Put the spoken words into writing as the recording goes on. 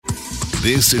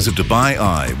This is a Dubai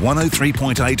Eye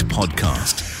 103.8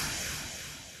 podcast.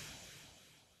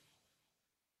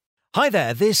 Hi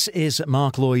there, this is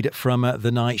Mark Lloyd from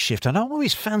The Night Shift, and I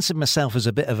always fancied myself as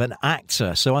a bit of an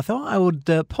actor, so I thought I would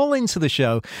pull into the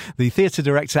show the theatre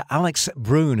director Alex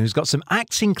Broon, who's got some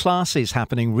acting classes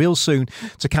happening real soon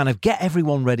to kind of get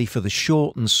everyone ready for the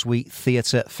Short and Sweet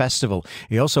Theatre Festival.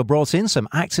 He also brought in some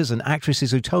actors and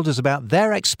actresses who told us about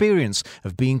their experience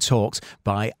of being taught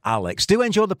by Alex. Do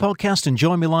enjoy the podcast and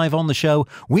join me live on the show,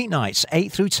 weeknights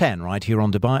 8 through 10, right here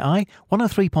on Dubai Eye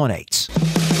 103.8.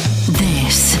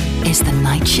 This is The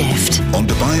Night Shift. On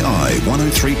Dubai Eye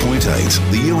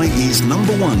 103.8, the UAE's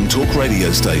 #1 talk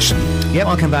radio station. Yeah,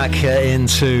 welcome back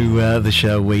into the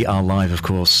show. We are live, of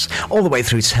course, all the way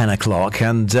through 10 o'clock.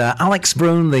 And Alex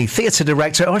Broon, the theatre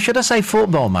director, or should I say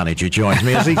football manager, joins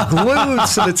me as he's glued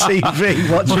to the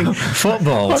TV watching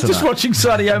football. I'm just watching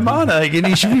Sadio Mane, and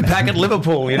he should be back at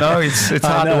Liverpool, you know. It's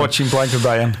hard to watch him playing for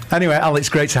Bayern. Anyway, Alex,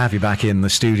 great to have you back in the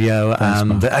studio.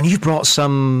 Thanks, and you've brought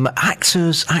some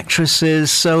actors,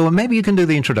 actresses, so maybe you can do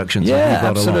the introductions. Yeah,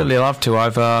 absolutely. I'd love to.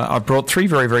 I've brought three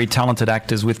very, very talented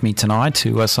actors with me tonight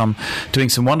who are doing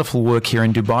some wonderful work here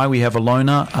in Dubai. We have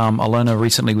Alona. Alona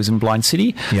recently was in Blind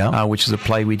City, which is a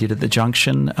play we did at the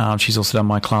Junction. She's also done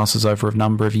my classes over a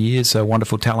number of years. A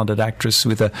wonderful, talented actress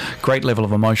with a great level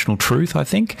of emotional truth, I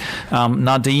think.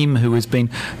 Nadim,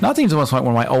 Nadim's almost like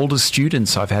one of my oldest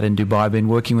students I've had in Dubai. I've been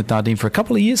working with Nadim for a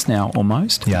couple of years now,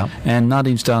 almost. Yeah. And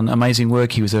Nadim's done amazing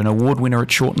work. He was an award winner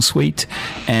at Short and Sweet,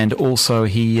 and also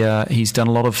he's done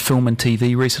a lot of film and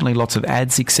TV recently, lots of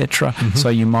ads, etc. So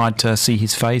you might see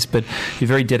his face, but he's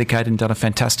very dedicated and done a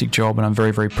fantastic job, and I'm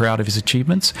very, very proud of his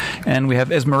achievements. And we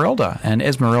have Esmeralda, and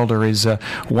Esmeralda is a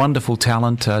wonderful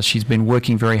talent. She's been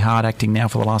working very hard acting now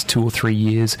for the last 2 or 3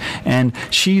 years, and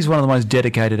she's one of the most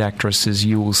dedicated actresses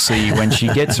you will see. When she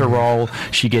gets a role,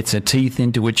 she gets her teeth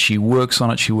into it, she works on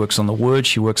it, she works on the words,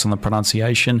 she works on the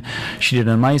pronunciation. She did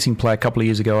an amazing play a couple of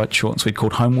years ago at Short and Sweet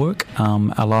called Homework.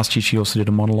 Last year she also did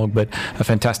a monologue, but a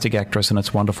fantastic actress, and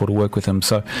it's wonderful to work with them.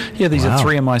 So yeah, these are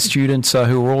three of my students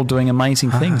who are all doing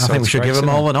amazing things. I think we should give them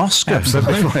all an Oscar.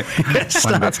 Absolutely.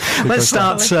 Let's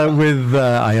start with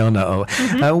Iona.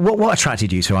 What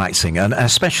attracted you to acting, and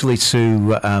especially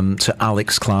to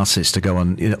Alex's classes to go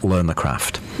and learn the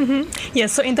craft?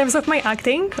 Yes, so in terms of my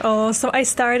acting, so I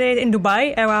started in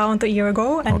Dubai around a year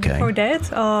ago, and before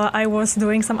that I was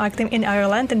doing some acting in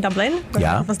Ireland, in Dublin.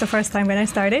 That was the first time when I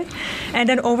started. And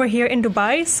then over here in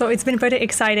Dubai, so it's been very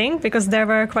exciting because there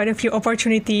were quite a few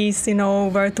opportunities,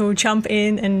 where to jump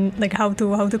in and like how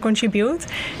to contribute.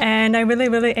 And I really,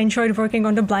 really enjoyed working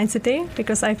on the Blind City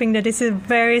because I think that this is a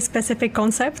very specific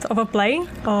concept of a play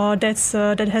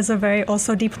that has a very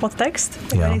also deep podtext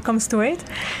when it comes to it.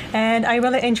 And I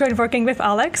really enjoyed working with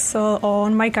Alex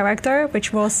on my character,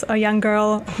 which was a young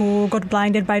girl who got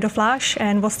blinded by the flash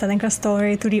and was telling her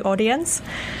story to the audience.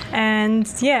 And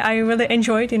yeah, I really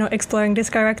enjoyed, exploring this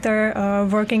character,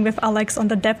 working with Alex on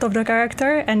the depth of the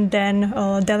character, and then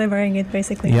delivering it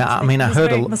basically. Yeah, I mean, I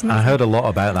heard a lot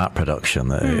about that production.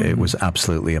 That it was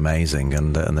absolutely amazing,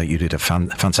 and that you did a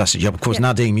fantastic job. Of course,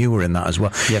 Nadim, you were in that as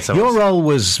well. Yes, your role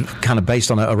was kind of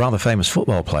based on a rather famous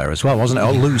football player as well, wasn't it?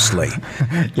 Or loosely.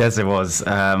 Yes, it was.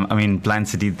 I mean, Blind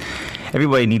City.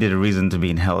 Everybody needed a reason to be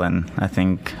in hell, and I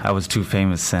think I was too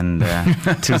famous and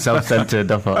too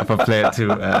self-centered of a player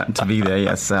to be there.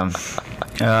 Yes, a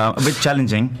bit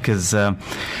challenging because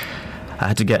I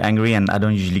had to get angry, and I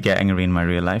don't usually get angry in my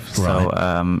real life. So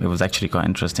it was actually quite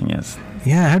interesting. Yes.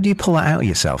 Yeah, how do you pull that out of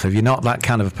yourself? If you're not that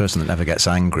kind of a person that never gets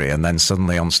angry, and then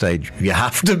suddenly on stage you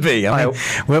have to be. I mean,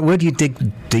 where do you dig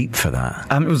deep for that?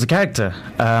 It was a character.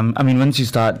 I mean, once you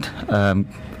start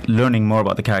learning more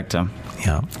about the character.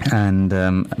 Yeah. And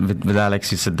with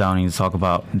Alex, you sit down and you talk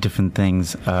about different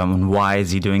things. Why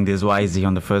is he doing this? Why is he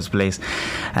on the first place?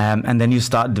 And then you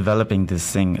start developing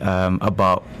this thing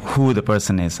about who the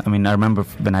person is. I mean, I remember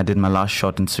when I did my last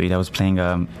Short and Sweet, I was playing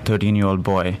a 13-year-old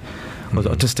boy. Was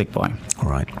an autistic boy. All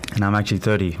right. And I'm actually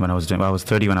 30 when I was doing. I was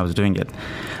 30 when I was doing it.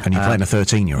 And you're playing a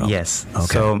 13-year-old. Yes.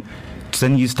 Okay. So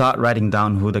then you start writing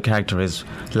down who the character is,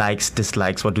 likes,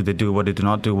 dislikes, what do they do, what they do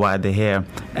not do, why are they here,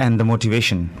 and the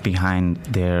motivation behind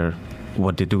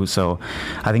what they do. So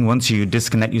I think once you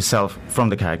disconnect yourself from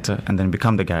the character and then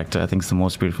become the character, I think it's the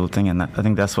most beautiful thing, and I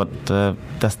think that's what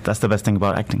that's the best thing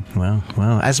about acting. Well,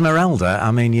 Esmeralda,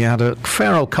 I mean, you had a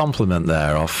fair old compliment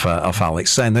there off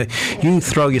Alex, saying that you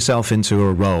throw yourself into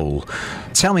a role.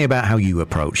 Tell me about how you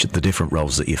approach the different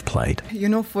roles that you've played.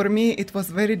 For me, it was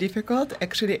very difficult.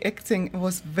 Actually, acting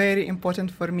was very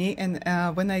important for me, and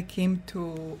when I came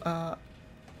to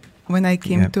when I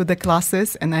came to the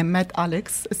classes and I met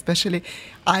Alex, especially,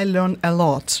 I learned a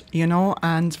lot,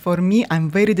 and for me, I'm a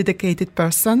very dedicated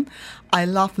person. I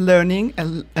love learning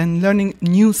and learning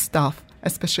new stuff.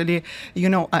 Especially,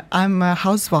 I'm a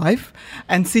housewife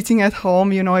and sitting at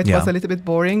home, it was a little bit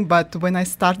boring. But when I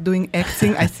start doing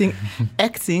acting, I think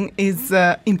acting is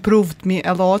improved me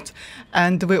a lot.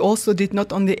 And we also did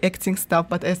not only acting stuff,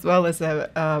 but as well as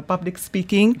public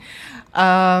speaking.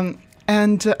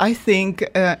 And I think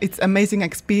it's amazing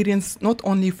experience, not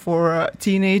only for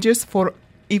teenagers, for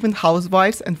even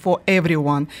housewives and for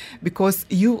everyone, because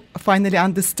you finally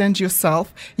understand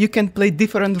yourself. You can play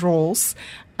different roles.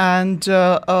 And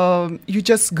you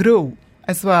just grow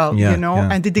as well,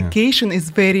 and dedication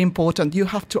is very important. You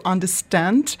have to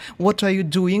understand what are you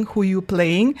doing, who you're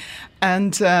playing,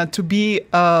 and to be,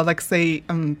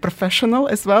 professional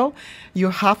as well, you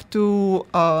have to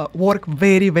work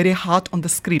very, very hard on the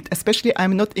script. Especially,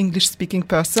 I'm not English-speaking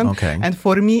person, and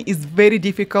for me, it's very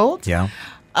difficult.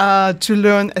 To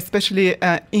learn, especially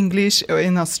English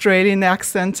in Australian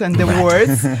accent and the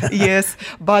words. Yes,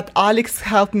 but Alex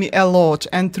helped me a lot,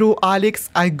 and through Alex,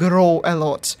 I grow a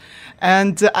lot.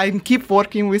 And I keep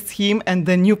working with him, and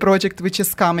the new project which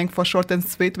is coming for Short and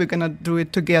Sweet, we're going to do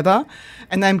it together.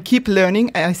 And I'm keep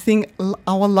learning. I think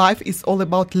our life is all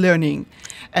about learning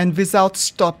and without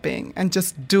stopping, and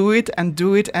just do it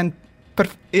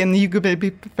and you could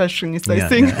be perfectionist, I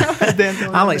think.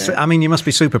 Alex, I mean, you must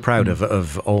be super proud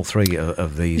of all three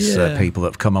of these people that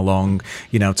have come along,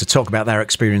 to talk about their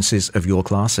experiences of your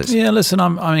classes. Yeah, listen,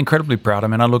 I'm incredibly proud. I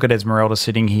mean, I look at Esmeralda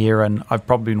sitting here, and I've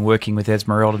probably been working with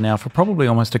Esmeralda now for probably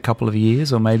almost a couple of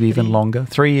years, or maybe even longer.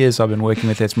 3 years I've been working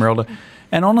with Esmeralda.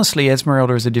 And honestly,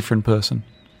 Esmeralda is a different person.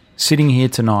 Sitting here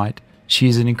tonight,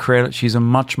 she's a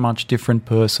much, much different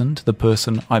person to the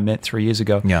person I met 3 years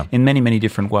ago in many, many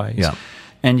different ways. Yeah.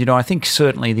 And, I think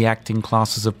certainly the acting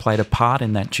classes have played a part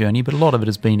in that journey, but a lot of it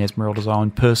has been Esmeralda's own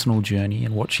personal journey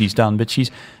and what she's done. But she's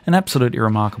an absolutely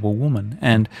remarkable woman.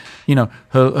 And,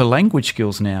 her language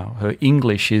skills now, her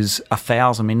English is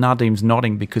 1,000. I mean, Nadim's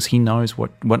nodding because he knows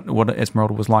what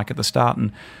Esmeralda was like at the start,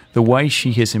 and the way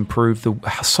she has improved,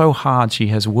 so hard she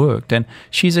has worked. And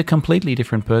she's a completely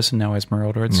different person now,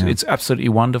 Esmeralda. It's absolutely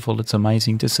wonderful. It's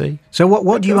amazing to see. So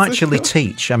what do you actually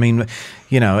teach? I mean,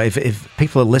 if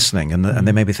people are listening and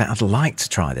they maybe think, I'd like to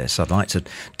try this, I'd like to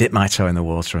dip my toe in the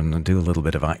water and do a little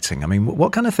bit of acting. I mean,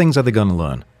 what kind of things are they going to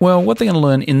learn? Well, what they're going to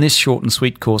learn in this Short and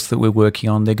Sweet course that we're working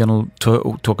on, they're going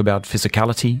to talk about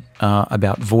physicality,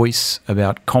 about voice,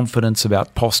 about confidence,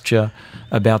 about posture,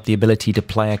 about the ability to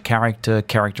play a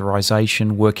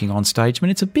characterization, working on stage. I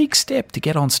mean, it's a big step to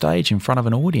get on stage in front of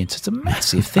an audience. It's a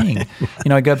massive thing.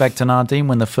 I go back to Nadim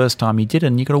when the first time he did it,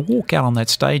 and you've got to walk out on that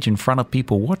stage in front of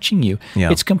people watching you. Yeah.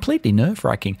 It's completely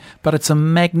nerve-wracking, but it's a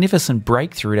magnificent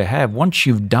breakthrough to have. Once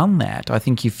you've done that, I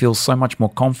think you feel so much more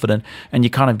confident, and you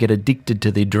kind of get addicted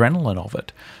to the adrenaline of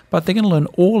it. But they're going to learn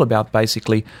all about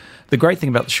basically. The great thing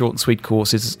about the Short and Sweet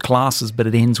course is it's classes, but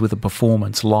it ends with a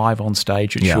performance live on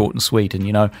stage at Short and Sweet. And,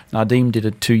 Nadim did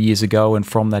it 2 years ago, and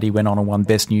from that he went on and won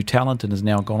Best New Talent and has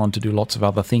now gone on to do lots of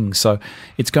other things. So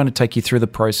it's going to take you through the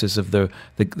process of the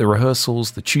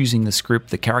rehearsals, the choosing the script,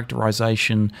 the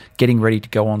characterization, getting ready to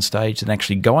go on stage, and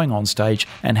actually going on stage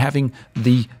and having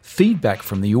the feedback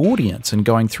from the audience and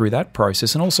going through that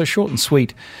process. And also Short and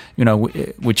Sweet,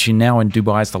 which now in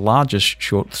Dubai is the largest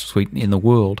Short Sweet in the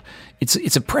world,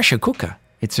 it's a pressure cooker.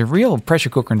 It's a real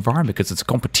pressure cooker environment because it's a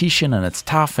competition and it's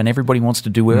tough and everybody wants to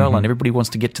do well and everybody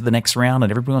wants to get to the next round and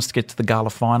everybody wants to get to the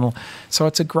gala final. So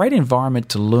it's a great environment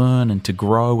to learn and to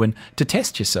grow and to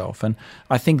test yourself. And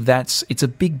I think it's a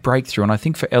big breakthrough. And I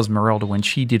think for Esmeralda, when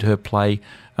she did her play,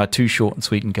 Too Short and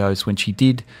Sweet and Goes, when she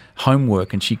did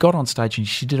homework and she got on stage and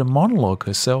she did a monologue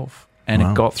herself. And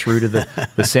it got through to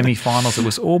the semi-finals. It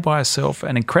was all by herself,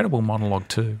 an incredible monologue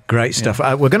too. Great stuff.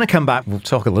 Yeah. We're going to come back. We'll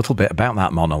talk a little bit about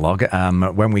that monologue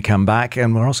when we come back.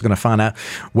 And we're also going to find out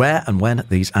where and when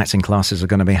these acting classes are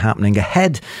going to be happening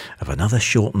ahead of another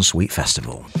Short and Sweet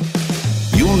festival.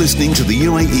 You're listening to the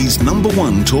UAE's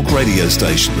 #1 talk radio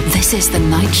station. This is The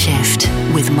Night Shift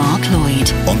with Mark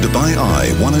Lloyd. On Dubai Eye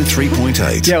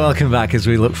 103.8. Yeah, welcome back as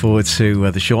we look forward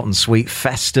to the Short and Sweet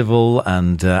festival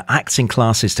and acting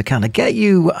classes to kind of get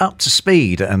you up to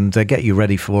speed and get you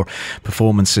ready for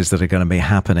performances that are going to be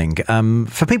happening.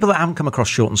 For people that haven't come across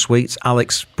Short and Sweet,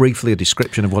 Alex, briefly a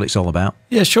description of what it's all about.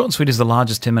 Yeah, Short and Sweet is the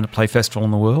largest 10-minute play festival in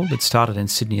the world. It started in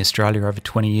Sydney, Australia over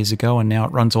 20 years ago, and now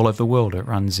it runs all over the world. It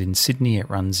runs in Sydney, it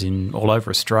runs runs in all over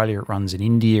Australia. It runs in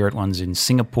India. It runs in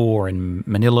Singapore, in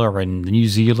Manila, in New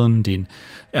Zealand, in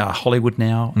Hollywood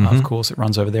now. Of course, it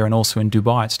runs over there, and also in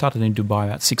Dubai. It started in Dubai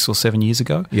about 6 or 7 years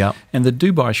ago. Yeah. And the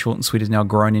Dubai Short and Sweet has now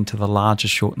grown into the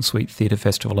largest short and sweet theatre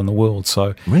festival in the world.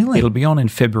 So really? It'll be on in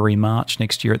February, March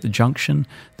next year at the Junction.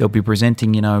 They'll be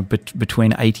presenting,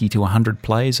 between 80 to 100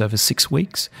 plays over 6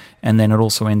 weeks. And then it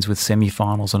also ends with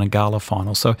semi-finals and a gala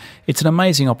final. So it's an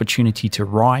amazing opportunity to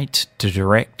write, to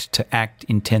direct, to act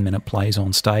in 10-minute plays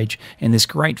on stage. And this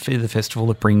great theatre festival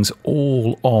that brings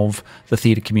all of the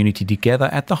theatre community together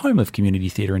at the home of community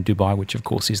theatre in Dubai, which of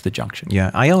course is the Junction.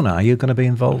 Yeah. Iona, are you going to be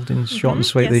involved in Short and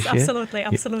Sweet this year? Absolutely.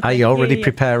 Are you already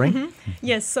preparing?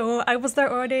 Yes, so I was there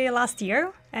already last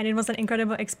year, and it was an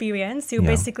incredible experience. You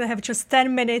basically have just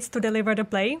 10 minutes to deliver the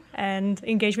play and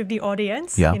engage with the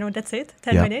audience. Yeah. That's it,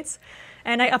 10 minutes.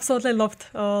 And I absolutely loved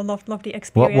the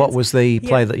experience. What was the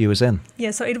play that you was in?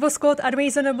 Yeah, so it was called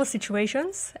Unreasonable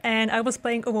Situations, and I was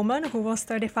playing a woman who was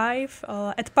 35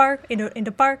 in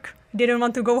the park, didn't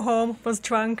want to go home, was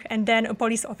drunk, and then a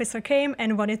police officer came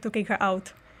and wanted to kick her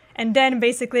out. And then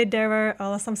basically there were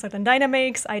some certain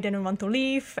dynamics. I didn't want to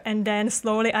leave, and then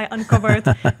slowly I uncovered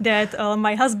that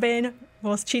my husband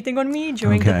was cheating on me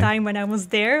during the time when I was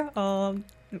there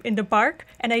in the park,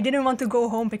 and I didn't want to go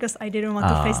home because I didn't want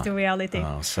to face the reality.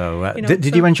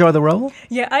 Did you enjoy the role?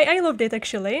 Yeah, I loved it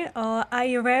actually.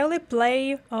 I rarely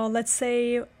play, let's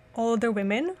say, older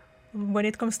women when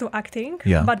it comes to acting,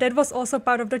 but that was also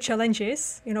part of the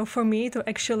challenges, for me to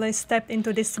actually step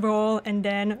into this role and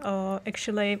then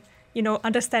actually,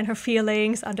 understand her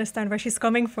feelings, understand where she's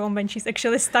coming from when she's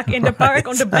actually stuck in the park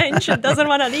on the bench and doesn't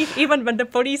want to leave, even when the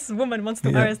police woman wants to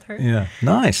arrest her. Yeah,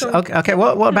 nice. So, okay.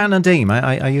 What about Nadeem?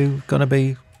 Are you going to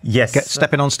be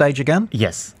stepping on stage again?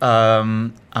 Yes.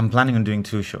 I'm planning on doing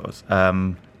 2 shows.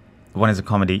 One is a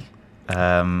comedy.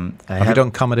 Have you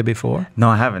done comedy before? No,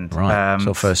 I haven't. Right.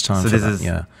 So first time.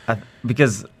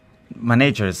 Because my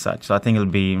nature is such, so I think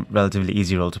it'll be relatively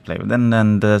easy role to play with.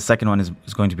 Then the second one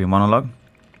is going to be a monologue.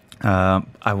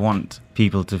 I want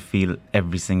people to feel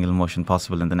every single emotion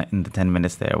possible in the 10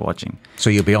 minutes they are watching. So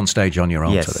you'll be on stage on your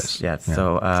own for this? Yes. Yeah.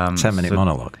 So 10-minute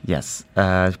monologue. Yes.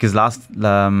 Because last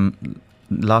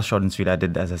Short and Sweet I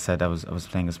did, as I said, I was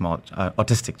playing a small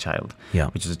autistic child,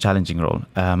 which is a challenging role.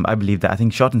 I believe that I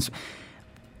think Short and Sweet.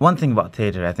 One thing about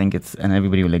theatre, I think and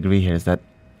everybody will agree here, is that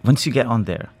once you get on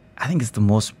there, I think it's the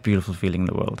most beautiful feeling in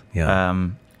the world. Yeah.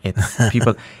 It's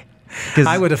people.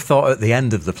 I would have thought at the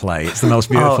end of the play, it's the most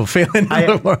beautiful feeling in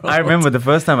the world. I remember the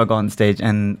first time I got on stage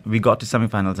and we got to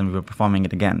semifinals and we were performing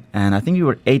it again. And I think we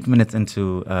were 8 minutes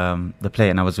into the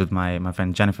play and I was with my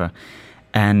friend Jennifer.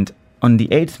 And on the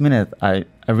 8th minute, I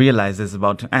realized it's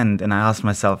about to end. And I asked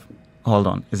myself, hold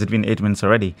on, has it been 8 minutes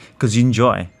already? Because you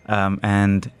enjoy.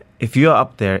 And if you're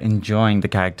up there enjoying the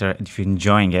character, if you're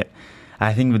enjoying it,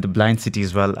 I think with the Blind City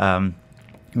as well,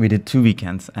 we did 2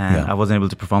 weekends and I wasn't able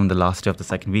to perform the last day of the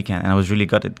second weekend, and I was really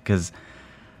gutted because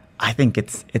I think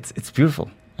it's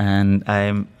beautiful, and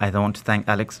I want to thank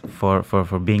Alex for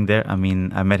being there. I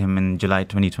mean, I met him in July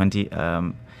 2020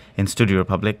 in Studio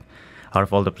Republic, out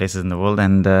of all the places in the world,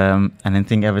 and I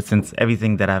think ever since,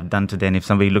 everything that I've done today, and if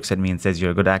somebody looks at me and says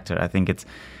you're a good actor, I think it's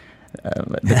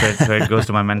the credit goes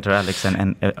to my mentor Alex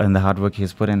and the hard work he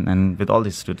has put in, and with all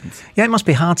these students. Yeah, it must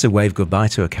be hard to wave goodbye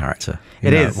to a character.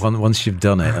 It is. Once you've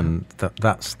done it, and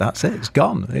that's it. It's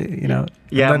gone.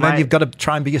 Yeah. Then you've got to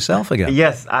try and be yourself again.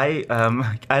 Yes, I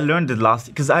learned it last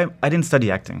because I didn't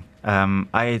study acting.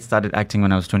 I started acting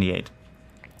when I was 28.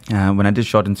 When I did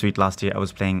Short and Sweet last year, I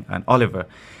was playing an Oliver.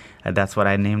 That's what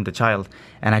I named the child,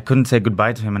 and I couldn't say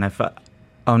goodbye to him, and I felt.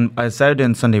 On Saturday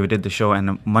and Sunday we did the show,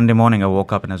 and Monday morning I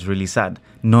woke up and I was really sad,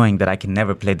 knowing that I can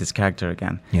never play this character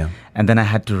again. Yeah. And then I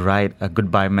had to write a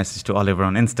goodbye message to Oliver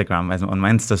on Instagram, on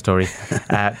my Insta story,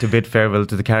 to bid farewell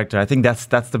to the character. I think that's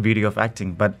the beauty of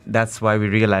acting, but that's why we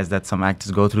realize that some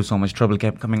actors go through so much trouble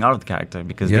coming out of the character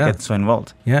because they get so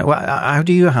involved. Yeah. Well, how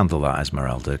do you handle that,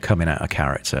 Esmeralda, coming out of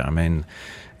character? I mean,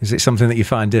 is it something that you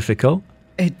find difficult?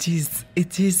 It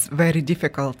is very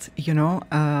difficult.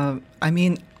 I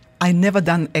mean, I never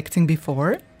done acting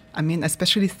before. I mean,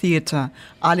 especially theater.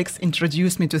 Alex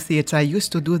introduced me to theater. I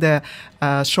used to do the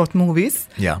short movies,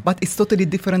 but it's totally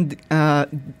different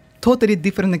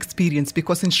experience,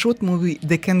 because in short movie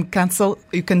they can cancel.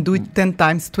 You can do it 10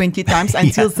 times, 20 times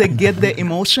until they get the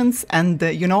emotions and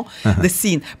the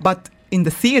scene. But in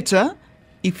the theater,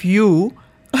 if you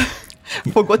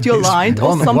forgot your line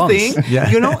or something,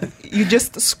 you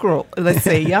just scroll, let's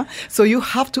say, So you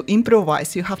have to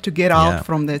improvise, you have to get out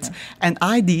from that. And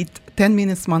I did 10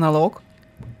 minutes monologue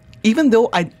even though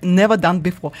I'd never done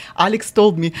before. Alex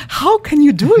told me, how can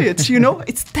you do it? You know,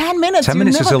 it's 10 minutes. 10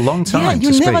 minutes is a long time to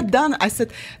you speak. never done. I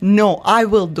said, no, I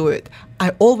will do it.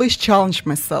 I always challenge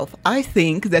myself. I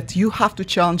think that you have to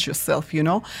challenge yourself, you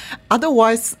know,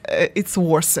 otherwise it's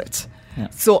worth it. Yeah.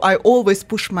 So I always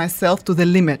push myself to the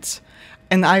limit.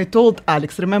 And I told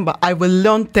Alex, remember, I will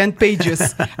learn 10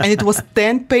 pages. And it was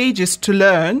 10 pages to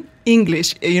learn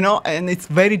English, you know, and it's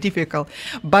very difficult.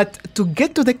 But to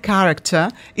get to the character,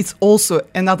 it's also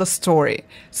another story.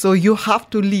 So you have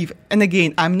to live. And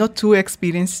again, I'm not too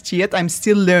experienced yet. I'm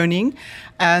still learning.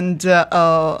 And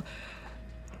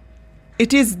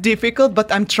it is difficult, but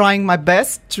I'm trying my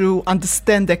best to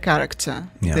understand the character,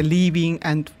 the living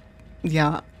and,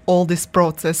 all this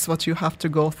process, what you have to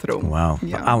go through. Wow.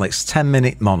 Yeah. Alex,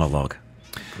 10-minute monologue.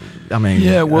 I mean,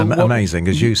 amazing,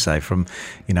 as you say, from,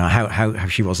 you know, how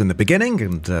she was in the beginning.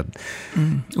 And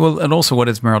Well, and also what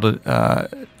Esmeralda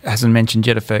hasn't mentioned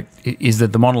yet, is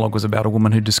that the monologue was about a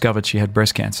woman who discovered she had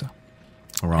breast cancer.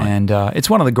 Right. And it's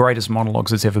one of the greatest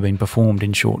monologues that's ever been performed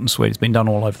in Short and Sweet. It's been done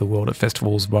all over the world at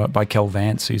festivals by Kel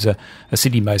Vance, who's a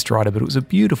Sydney-based writer. But it was a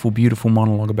beautiful, beautiful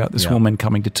monologue about this woman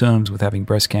coming to terms with having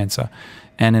breast cancer,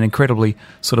 and an incredibly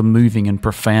sort of moving and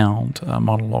profound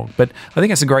monologue. But I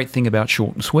think that's a great thing about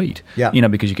Short and Sweet, you know,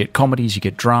 because you get comedies, you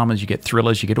get dramas, you get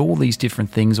thrillers, you get all these different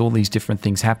things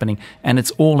happening, and it's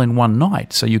all in one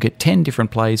night. So you get 10 different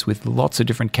plays with lots of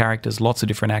different characters, lots of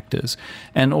different actors.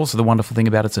 And also the wonderful thing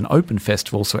about it's an open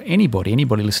festival, so anybody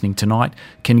listening tonight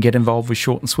can get involved with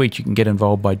Short and Sweet. You can get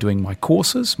involved by doing my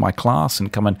courses, my class,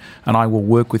 and come in, and I will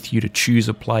work with you to choose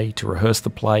a play, to rehearse the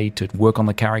play, to work on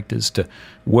the characters, to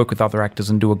work with other actors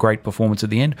and do a great performance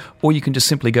at the end. Or you can just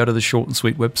simply go to the Short and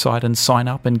Sweet website and sign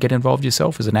up and get involved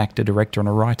yourself as an actor, director and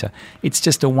a writer. It's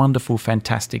just a wonderful,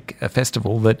 fantastic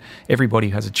festival that everybody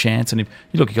has a chance. And if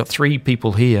you look, you've got 3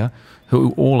 people here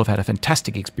who all have had a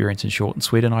fantastic experience in Short and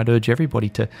Sweet, and I'd urge everybody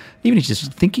to, even if you're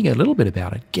just thinking a little bit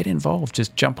about it, get involved.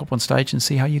 Just jump up on stage and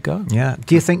see how you go. Yeah.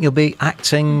 Do you think you'll be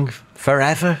acting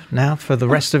forever now, for the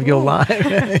rest of your life?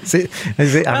 Is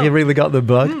it? Have you really got the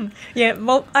bug? Yeah,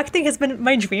 well, acting has been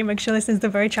my dream, actually, since the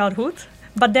very childhood.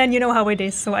 But then you know how it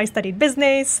is. So I studied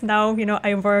business. Now, you know,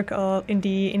 I work in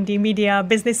the media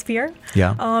business sphere.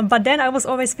 Yeah. But then I was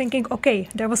always thinking, okay,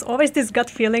 there was always this gut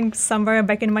feeling somewhere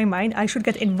back in my mind. I should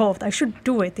get involved. I should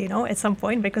do it, you know, at some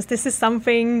point, because this is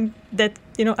something that,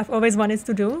 you know, I've always wanted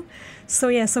to do. So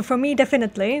yeah, so for me,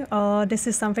 definitely, this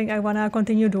is something I want to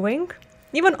continue doing.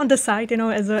 Even on the side, you know,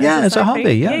 as a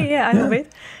hobby. I love it.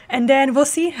 And then we'll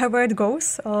see where it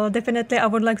goes. Definitely, I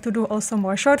would like to do also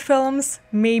more short films.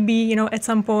 Maybe, you know, at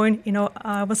some point, you know,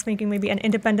 I was thinking maybe an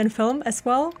independent film as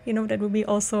well. You know, that would be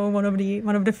also one of the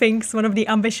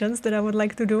ambitions that I would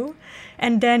like to do.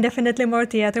 And then definitely more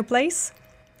theater plays.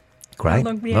 Great,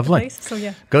 lovely. So,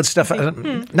 yeah. Good stuff.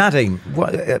 Nadine,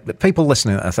 people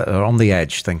listening are on the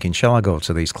edge thinking, shall I go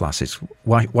to these classes?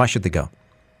 Why should they go?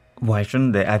 Why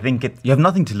shouldn't they? I think you have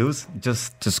nothing to lose.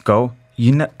 Just go.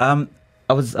 You know, I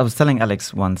was telling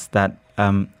Alex once that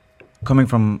I came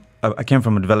from a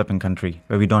developing country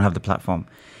where we don't have the platform,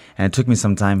 and it took me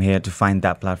some time here to find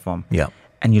that platform. Yeah.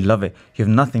 And you love it. You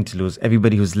have nothing to lose.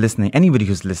 Anybody who's listening,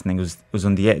 who's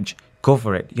on the edge, go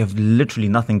for it. You have literally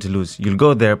nothing to lose. You'll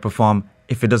go there, perform.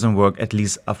 If it doesn't work, at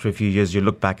least after a few years, you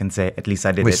look back and say, "At least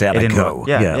I did it. It didn't work."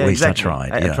 Yeah, at least exactly. I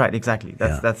tried. I tried, exactly.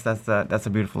 That's a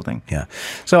beautiful thing. Yeah.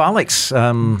 So, Alex,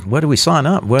 where do we sign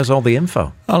up? Where's all the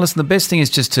info? Oh, listen, the best thing is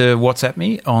just to WhatsApp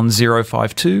me on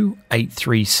 052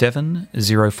 837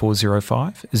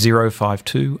 0405,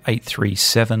 052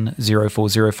 837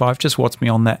 0405. Just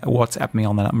WhatsApp me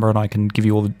on that number, and I can give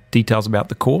you all the details about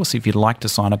the course if you'd like to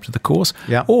sign up to the course.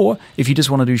 Yeah. Or if you just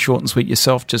want to do Short and Sweet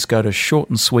yourself, just go to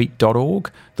shortandsweet.org.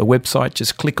 The website,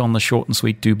 just click on the Short and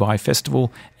Sweet Dubai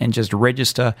Festival and just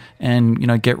register and, you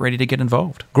know, get ready to get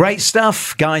involved. Great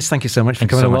stuff. Guys, thank you so much for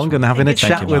coming along and having a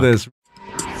chat with us.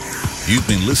 You've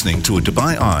been listening to a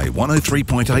Dubai Eye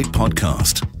 103.8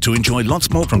 podcast. To enjoy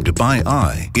lots more from Dubai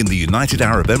Eye in the United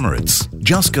Arab Emirates,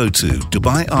 just go to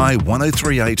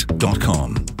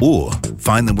DubaiEye1038.com or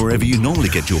find them wherever you normally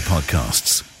get your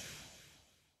podcasts.